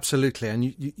 Absolutely.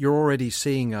 And you're already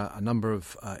seeing a number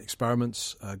of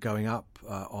experiments going up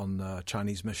on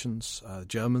Chinese missions.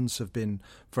 Germans have been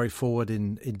very forward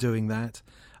in doing that.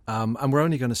 And we're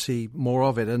only going to see more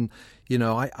of it. And,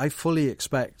 I fully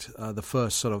expect the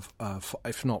first sort of,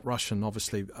 if not Russian,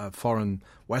 obviously foreign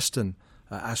Western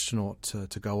astronaut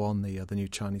to go on the new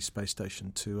Chinese space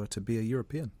station to be a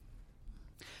European.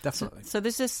 Definitely. So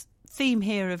there's this theme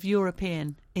here of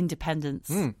European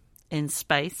independence in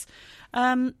space.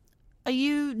 Are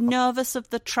you nervous of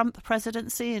the Trump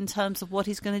presidency in terms of what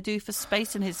he's going to do for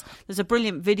space? And there's a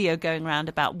brilliant video going around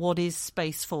about what is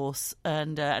Space Force,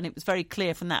 and it was very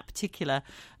clear from that particular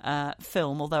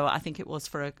film, although I think it was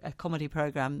for a comedy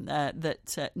program,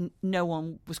 that no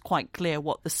one was quite clear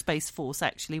what the Space Force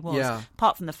actually was,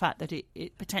 apart from the fact that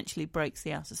it potentially breaks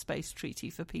the Outer Space Treaty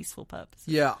for peaceful purposes.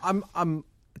 Yeah, I'm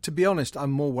to be honest,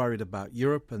 I'm more worried about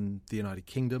Europe and the United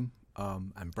Kingdom.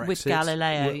 And Brexit. With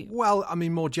Galileo. Well, I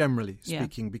mean, more generally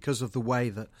speaking, because of the way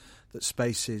that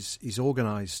space is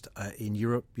organised in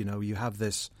Europe. You have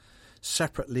this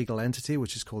separate legal entity,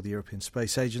 which is called the European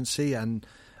Space Agency, and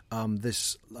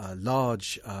this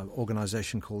large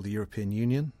organisation called the European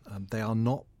Union. They are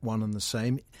not one and the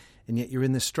same, and yet you're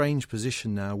in this strange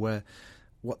position now where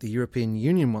what the European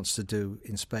Union wants to do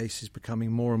in space is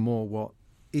becoming more and more what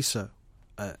ESA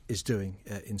is doing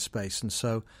in space. And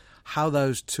so how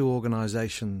those two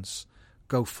organisations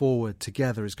go forward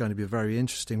together is going to be very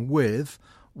interesting, with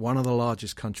one of the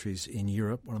largest countries in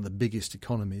Europe, one of the biggest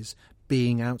economies,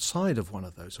 being outside of one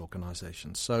of those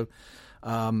organisations. So,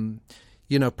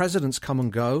 presidents come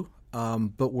and go,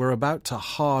 but we're about to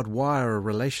hardwire a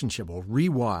relationship or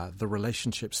rewire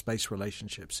the space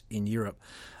relationships in Europe,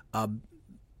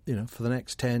 for the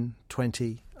next 10,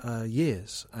 20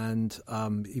 years and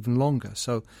even longer.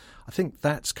 So I think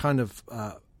that's kind of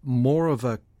more of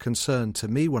a concern to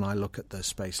me when I look at the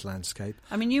space landscape.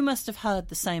 I mean, you must have heard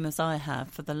the same as I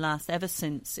have ever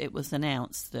since it was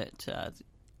announced that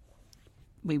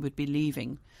we would be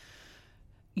leaving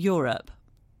Europe.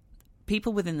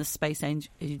 People within the space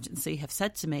agency have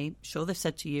said to me, sure, they've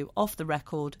said to you, off the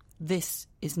record, this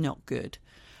is not good.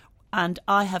 And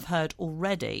I have heard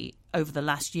already over the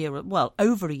last year,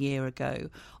 over a year ago,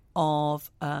 of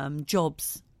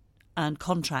jobs and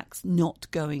contracts not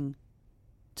going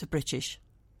to British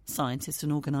scientists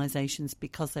and organisations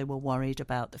because they were worried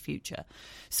about the future.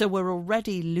 So we're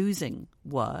already losing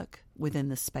work within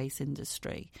the space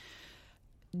industry.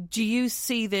 Do you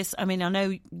see this? I mean, I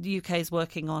know the UK is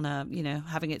working on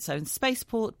having its own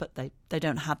spaceport, but they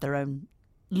don't have their own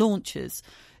launchers.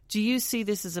 Do you see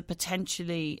this as a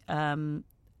potentially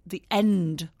the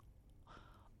end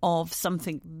of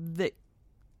something that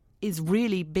is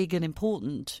really big and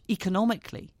important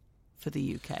economically for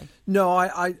the UK? No,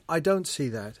 I don't see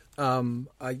that.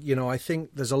 I think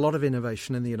there's a lot of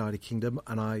innovation in the United Kingdom,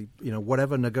 and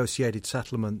whatever negotiated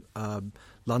settlement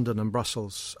London and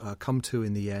Brussels come to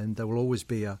in the end, there will always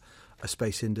be a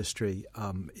space industry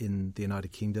in the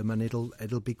United Kingdom, and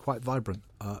it'll be quite vibrant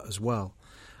as well.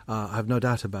 I have no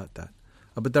doubt about that.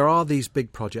 But there are these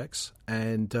big projects,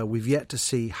 and we've yet to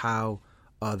see how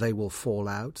they will fall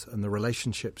out and the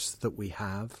relationships that we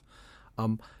have.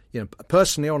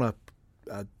 Personally, on a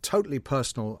totally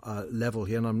personal level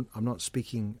here, and I'm not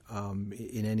speaking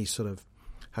in any sort of,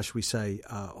 how should we say,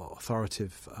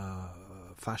 authoritative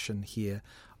fashion here.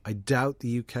 I doubt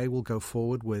the UK will go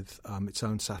forward with its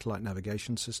own satellite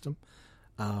navigation system.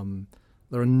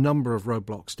 There are a number of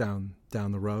roadblocks down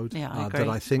the road that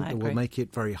I think will make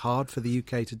it very hard for the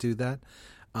UK to do that.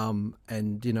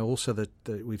 And also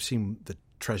that we've seen the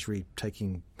Treasury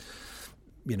taking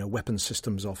weapons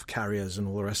systems off carriers and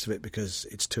all the rest of it because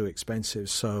it's too expensive.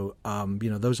 So,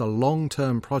 those are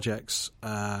long-term projects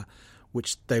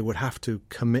which they would have to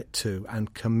commit to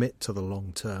the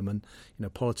long term. And,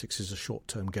 politics is a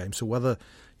short-term game. So whether,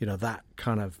 that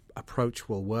kind of approach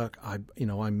will work,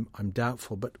 I'm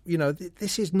doubtful. But,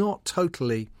 this is not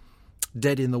totally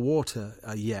dead in the water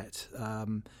yet.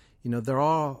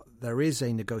 There is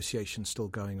a negotiation still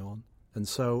going on. And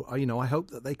so, I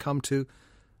hope that they come to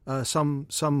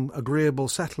some agreeable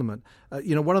settlement.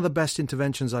 One of the best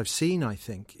interventions I've seen, I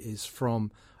think, is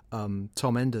from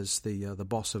Tom Enders, the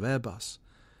boss of Airbus,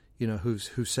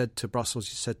 who said to Brussels,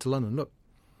 he said to London, look,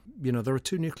 there are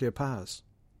two nuclear powers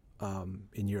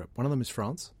in Europe. One of them is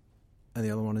France, and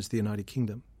the other one is the United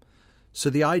Kingdom. So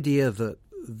the idea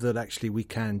that actually we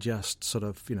can just sort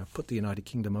of, put the United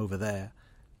Kingdom over there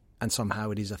and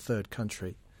somehow it is a third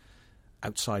country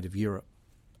outside of Europe,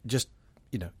 just,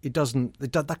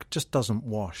 that just doesn't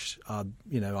wash. I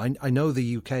know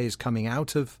the UK is coming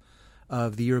out of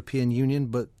the European Union,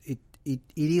 but it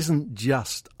isn't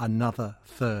just another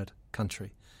third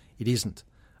country. It isn't.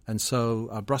 And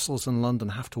so Brussels and London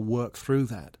have to work through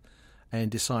that and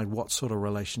decide what sort of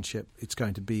relationship it's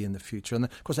going to be in the future. And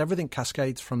of course, everything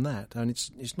cascades from that. And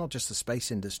it's not just the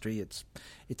space industry; it's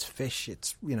fish,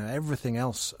 it's everything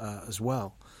else as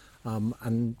well.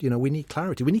 And we need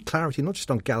clarity. We need clarity not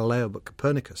just on Galileo but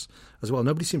Copernicus as well.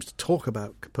 Nobody seems to talk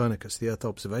about Copernicus, the Earth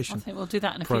observation. I think we'll do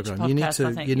that in a program. future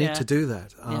podcast. You need to do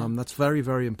that. That's very,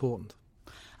 very important.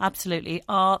 Absolutely.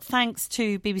 Our thanks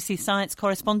to BBC Science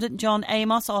correspondent John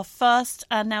Amos, our first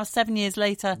and now 7 years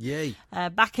later. Yay.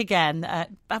 Back again. I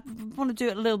want to do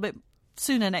it a little bit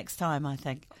sooner next time, I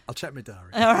think. I'll check my diary.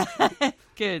 All right.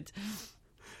 Good.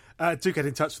 Do get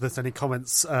in touch with us. Any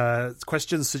comments,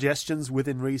 questions, suggestions,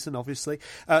 within reason, obviously.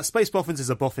 Space Boffins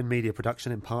is a Boffin Media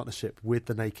production in partnership with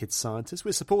The Naked Scientist.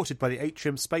 We're supported by the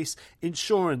Atrium Space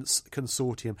Insurance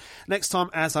Consortium. Next time,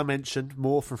 as I mentioned,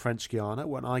 more from French Guiana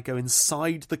when I go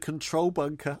inside the control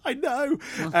bunker. I know!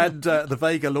 And the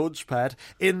Vega launch pad.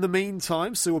 In the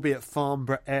meantime, Sue will be at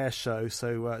Farnborough Air Show,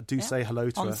 so do say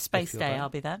hello to her. On Space Day, I'll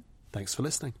be there. Thanks for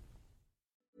listening.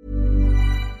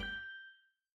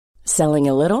 Selling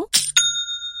a little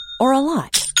or a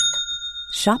lot?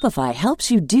 Shopify helps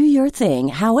you do your thing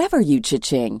however you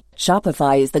cha-ching.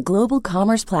 Shopify is the global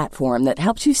commerce platform that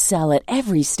helps you sell at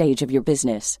every stage of your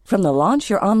business. From the launch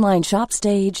your online shop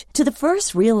stage to the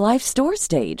first real-life store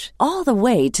stage, all the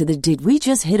way to the did we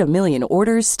just hit a million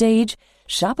orders stage.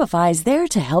 Shopify is there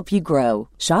to help you grow.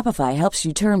 Shopify helps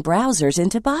you turn browsers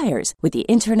into buyers with the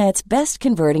internet's best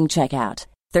converting checkout.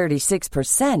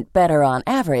 36% better on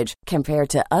average compared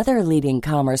to other leading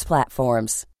commerce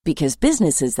platforms. Because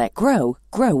businesses that grow,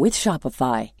 grow with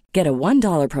Shopify. Get a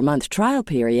 $1 per month trial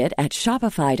period at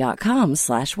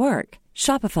shopify.com/work.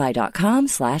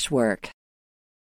 Shopify.com/work.